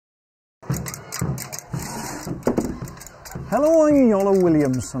Hello, I'm Iolo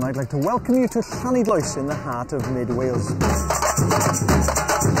Williams and I'd like to welcome you to Llanidloes in the heart of mid-Wales.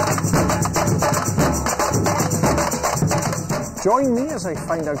 Join me as I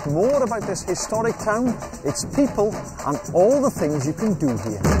find out more about this historic town, its people and all the things you can do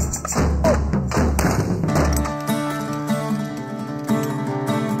here.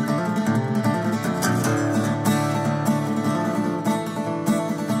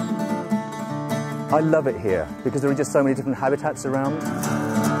 I love it here because there are just so many different habitats around.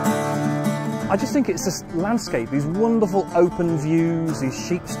 I just think it's this landscape, these wonderful open views, these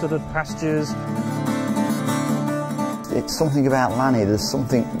sheep-studded pastures. It's something about Lanny, there's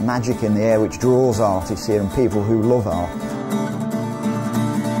something magic in the air which draws artists here and people who love art.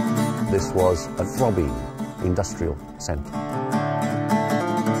 This was a throbbing industrial centre.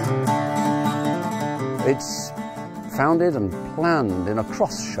 It's founded and planned in a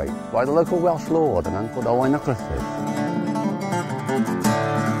cross shape by the local Welsh lord, a man called Iolo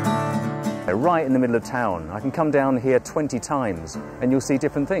Williams. Right in the middle of town. I can come down here 20 times and you'll see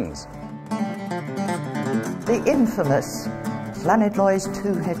different things. The infamous Llanidloes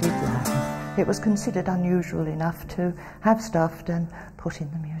two-headed lamb. It was considered unusual enough to have stuffed and put in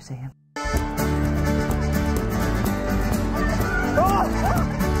the museum.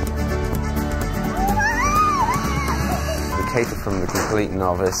 Cater from the complete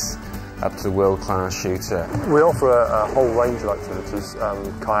novice up to the world-class shooter. We offer a whole range of activities,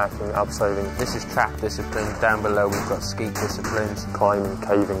 kayaking, abseiling. This is trap discipline. Down below we've got ski disciplines, climbing,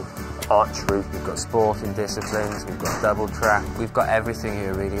 caving, archery. We've got sporting disciplines, we've got double trap. We've got everything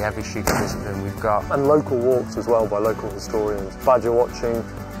here really, every shooting discipline we've got. And local walks as well by local historians. Badger watching,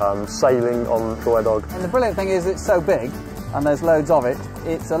 sailing on Llanidloes. And the brilliant thing is it's so big and there's loads of it.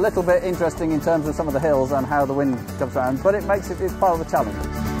 It's a little bit interesting in terms of some of the hills and how the wind comes around, but it's part of the challenge.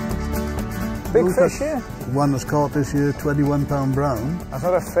 Big fish here? One was caught this year, 21-pound brown. That's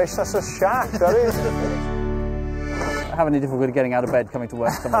not a fish, that's a shark, that is. Have any difficulty getting out of bed coming to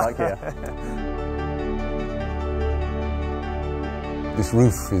work somewhere like here? This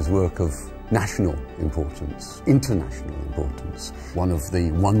roof is work of national importance, international importance, one of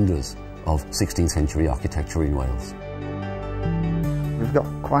the wonders of 16th century architecture in Wales. We've got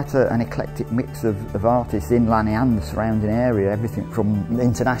quite an eclectic mix of artists in Lanny and the surrounding area, everything from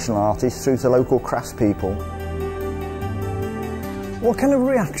international artists through to local craftspeople. What kind of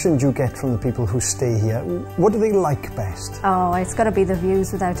reaction do you get from the people who stay here? What do they like best? Oh, it's got to be the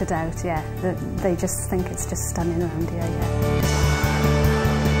views without a doubt, yeah. They just think it's just stunning around here, yeah.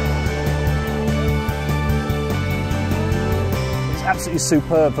 Absolutely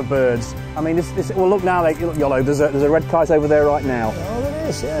superb for birds. I mean, well, look now, look, Iolo, there's a red kite over there right now. Oh, there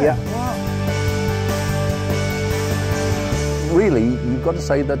is, yeah. Yeah. Wow. Really, you've got to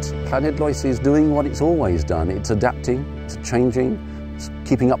say that Llanidloes is doing what it's always done. It's adapting, it's changing, it's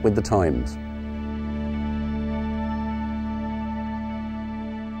keeping up with the times.